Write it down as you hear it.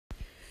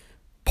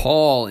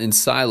Paul and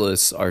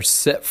Silas are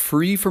set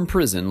free from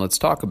prison. Let's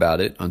talk about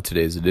it on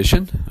today's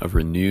edition of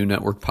Renew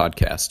Network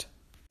Podcast.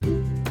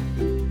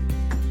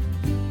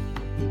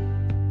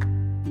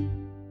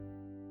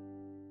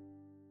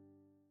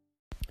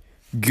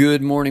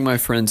 Good morning, my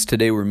friends.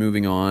 Today we're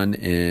moving on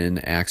in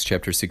Acts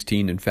chapter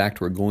 16. In fact,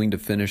 we're going to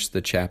finish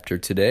the chapter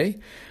today,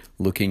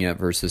 looking at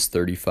verses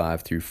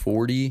 35 through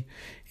 40.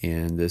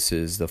 And this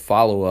is the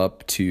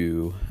follow-up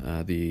to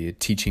the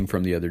teaching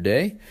from the other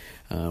day,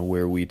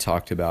 where we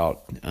talked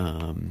about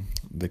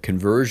the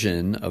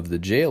conversion of the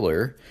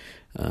jailer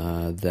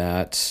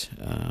that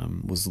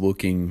was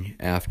looking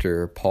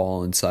after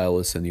Paul and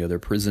Silas and the other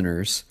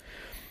prisoners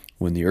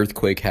when the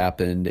earthquake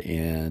happened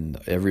and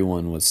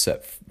everyone was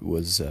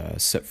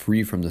set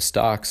free from the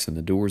stocks and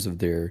the doors of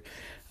their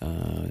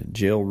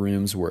jail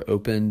rooms were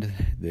opened.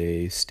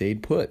 They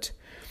stayed put.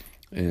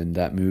 And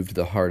that moved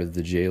the heart of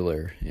the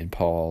jailer, and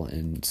Paul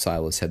and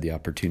Silas had the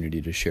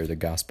opportunity to share the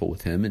gospel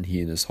with him, and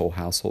he and his whole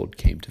household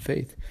came to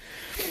faith.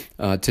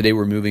 Today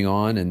we're moving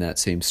on in that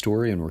same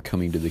story, and we're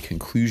coming to the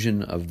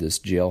conclusion of this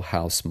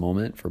jailhouse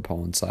moment for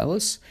Paul and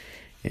Silas,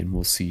 and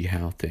we'll see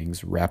how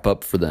things wrap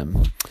up for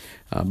them.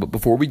 But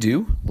before we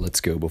do, let's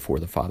go before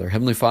the Father.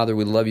 Heavenly Father,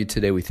 we love you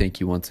today. We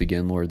thank you once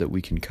again, Lord, that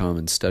we can come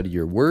and study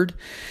your word.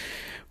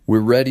 We're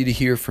ready to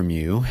hear from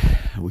you.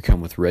 We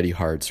come with ready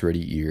hearts,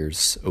 ready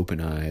ears, open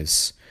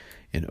eyes,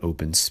 and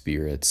open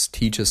spirits.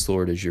 Teach us,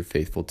 Lord, as you're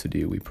faithful to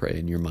do, we pray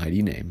in your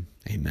mighty name.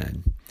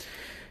 Amen.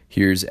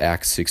 Here's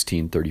Acts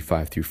 16,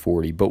 35 through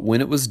 40. But when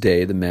it was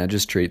day, the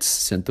magistrates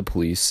sent the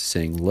police,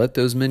 saying, "Let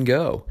those men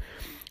go."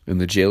 And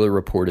the jailer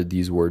reported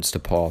these words to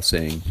Paul,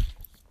 saying,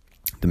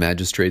 "The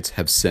magistrates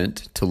have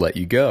sent to let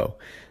you go.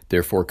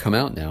 Therefore come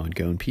out now and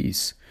go in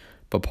peace."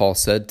 But Paul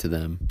said to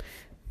them,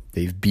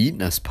 "They've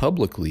beaten us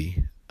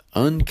publicly,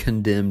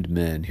 uncondemned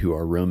men who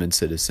are Roman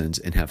citizens,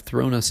 and have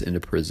thrown us into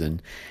prison.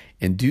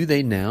 And do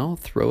they now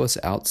throw us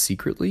out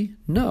secretly?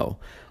 No,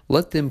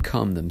 let them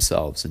come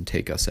themselves and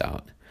take us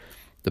out."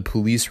 The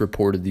police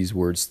reported these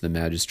words to the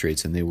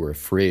magistrates, and they were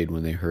afraid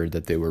when they heard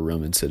that they were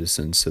Roman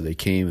citizens. So they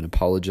came and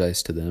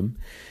apologized to them,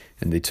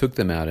 and they took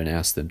them out and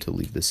asked them to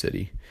leave the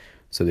city.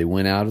 So they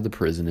went out of the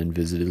prison and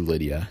visited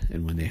Lydia,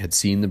 and when they had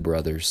seen the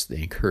brothers,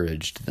 they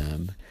encouraged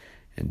them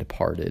and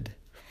departed.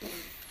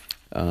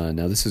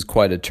 Now, this is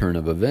quite a turn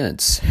of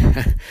events.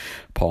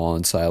 Paul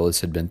and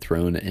Silas had been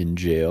thrown in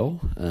jail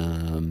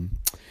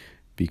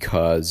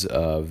because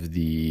of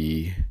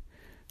the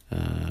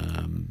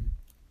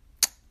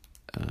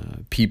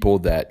people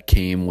that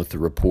came with the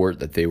report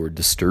that they were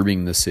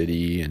disturbing the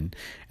city and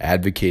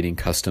advocating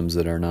customs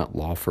that are not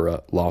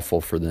lawful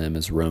for them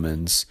as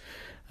Romans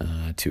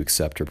to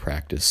accept or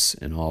practice,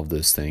 and all of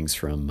those things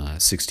from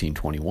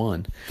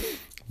 1621.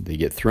 They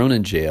get thrown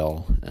in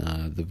jail.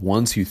 The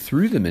ones who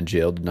threw them in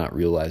jail did not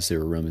realize they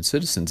were Roman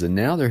citizens, and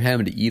now they're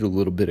having to eat a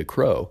little bit of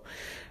crow.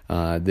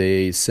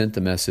 They sent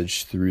the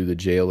message through the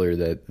jailer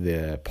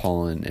that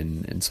Paul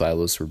and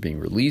Silas were being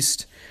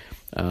released,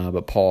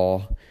 but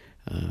Paul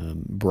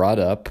brought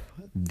up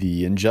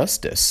the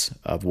injustice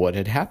of what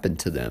had happened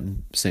to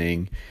them,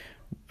 saying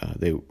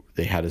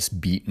they had us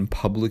beaten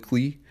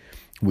publicly.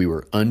 We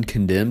were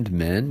uncondemned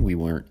men. We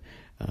were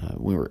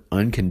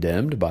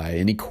uncondemned by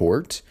any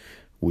court.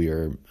 We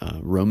are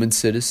Roman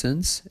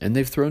citizens, and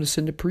they've thrown us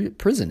into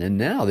prison, and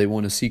now they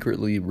want to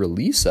secretly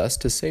release us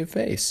to save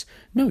face.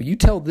 No, you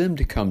tell them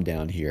to come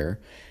down here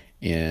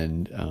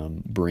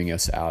and bring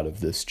us out of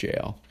this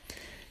jail.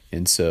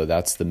 And so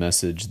that's the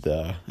message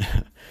the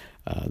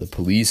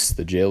police,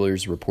 the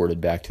jailers, reported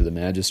back to the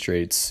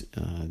magistrates.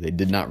 They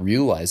did not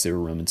realize they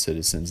were Roman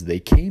citizens. They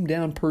came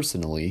down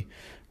personally,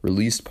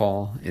 released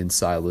Paul and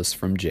Silas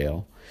from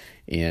jail,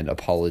 and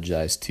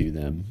apologized to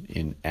them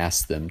and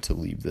asked them to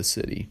leave the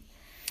city.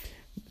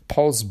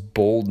 Paul's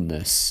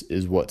boldness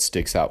is what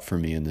sticks out for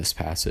me in this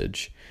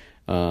passage.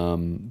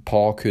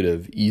 Paul could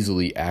have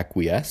easily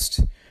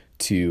acquiesced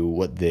to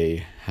what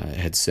they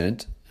had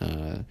sent,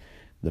 the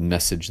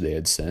message they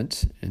had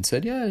sent, and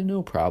said, "Yeah,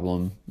 no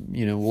problem.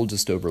 We'll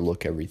just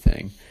overlook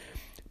everything."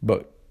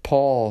 But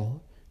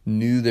Paul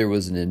knew there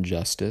was an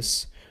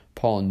injustice.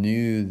 Paul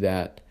knew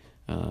that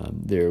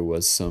there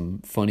was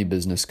some funny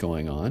business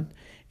going on,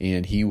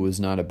 and he was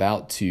not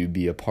about to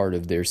be a part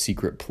of their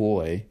secret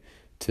ploy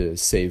to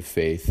save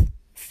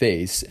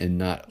face and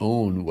not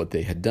own what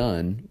they had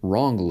done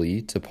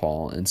wrongly to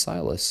Paul and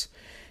Silas.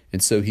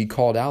 And so he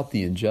called out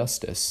the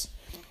injustice,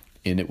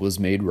 and it was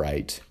made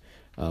right.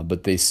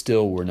 But they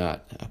still were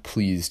not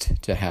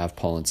pleased to have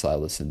Paul and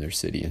Silas in their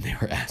city, and they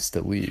were asked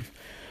to leave.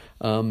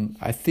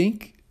 I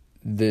think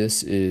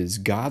this is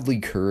godly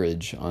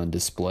courage on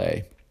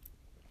display.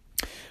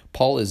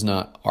 Paul is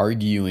not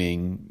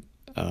arguing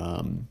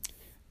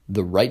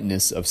the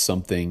rightness of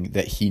something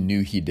that he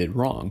knew he did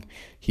wrong.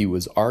 He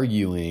was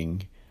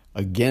arguing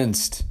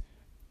against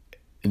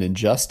an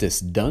injustice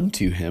done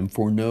to him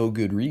for no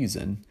good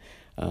reason.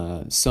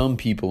 Some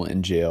people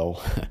in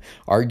jail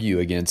argue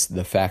against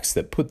the facts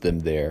that put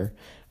them there,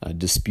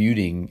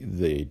 disputing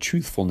the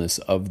truthfulness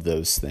of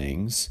those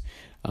things,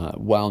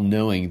 while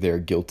knowing they're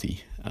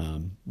guilty.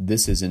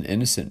 This is an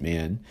innocent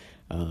man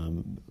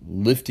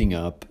lifting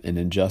up an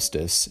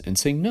injustice and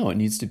saying, no, it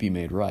needs to be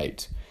made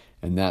right.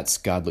 And that's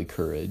godly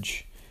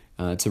courage.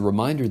 It's a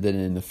reminder that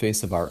in the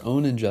face of our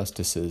own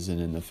injustices and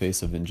in the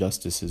face of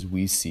injustices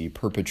we see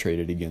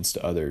perpetrated against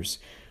others,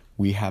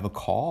 we have a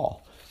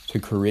call to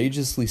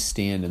courageously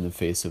stand in the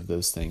face of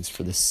those things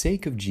for the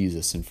sake of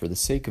Jesus and for the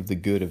sake of the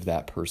good of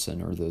that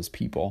person or those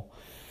people,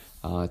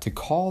 to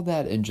call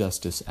that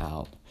injustice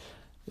out.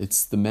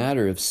 It's the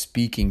matter of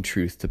speaking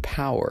truth to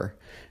power.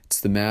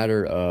 It's the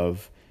matter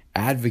of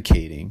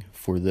advocating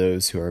for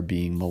those who are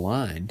being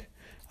maligned.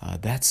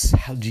 That's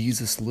how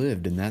Jesus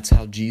lived, and that's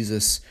how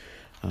Jesus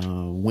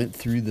went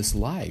through this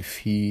life.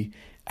 He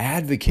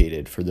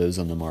advocated for those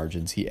on the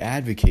margins. He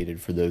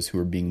advocated for those who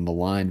were being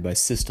maligned by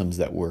systems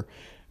that were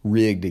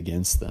rigged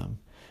against them.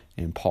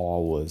 And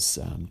Paul was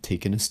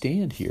taking a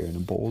stand here in a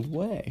bold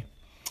way.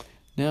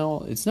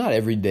 Now, it's not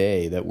every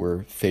day that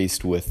we're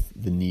faced with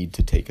the need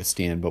to take a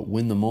stand, but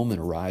when the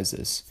moment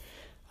arises,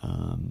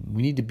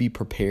 we need to be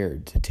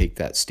prepared to take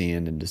that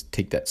stand and to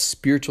take that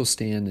spiritual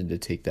stand and to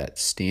take that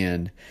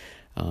stand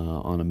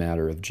on a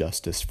matter of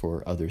justice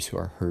for others who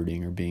are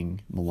hurting or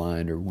being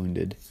maligned or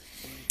wounded.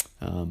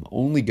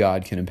 Only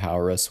God can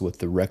empower us with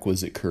the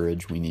requisite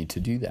courage we need to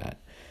do that.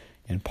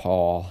 And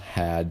Paul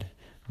had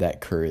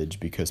that courage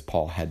because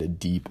Paul had a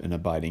deep and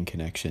abiding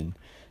connection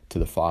to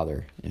the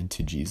Father and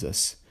to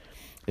Jesus.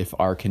 If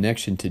our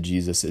connection to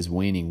Jesus is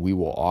waning, we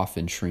will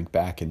often shrink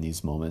back in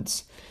these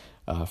moments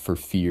for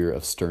fear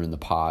of stirring the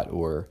pot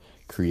or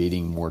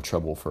creating more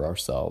trouble for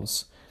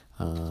ourselves.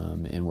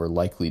 And we're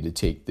likely to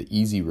take the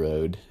easy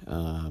road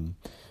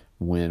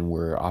when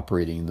we're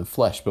operating in the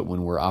flesh. But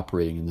when we're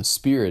operating in the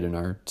Spirit and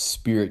our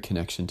spirit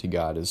connection to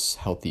God is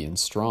healthy and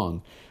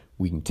strong,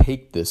 we can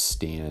take this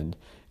stand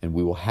and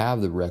we will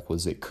have the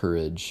requisite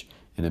courage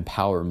and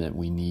empowerment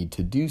we need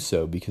to do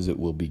so because it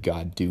will be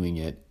God doing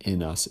it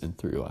in us and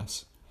through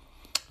us.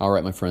 All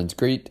right, my friends,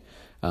 great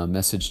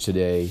message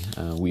today.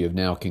 We have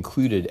now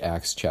concluded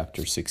Acts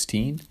chapter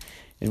 16,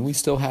 and we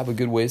still have a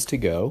good ways to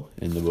go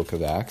in the book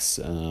of Acts.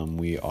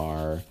 We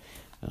are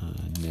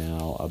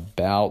now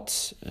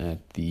about at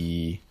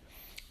a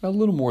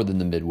little more than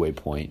the midway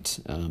point.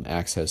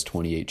 Acts has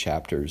 28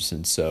 chapters,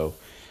 and so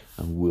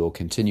we'll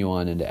continue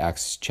on into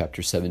Acts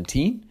chapter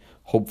 17,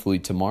 hopefully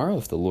tomorrow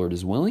if the Lord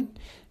is willing.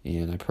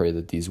 And I pray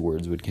that these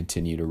words would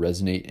continue to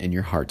resonate in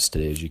your hearts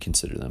today as you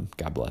consider them.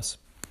 God bless.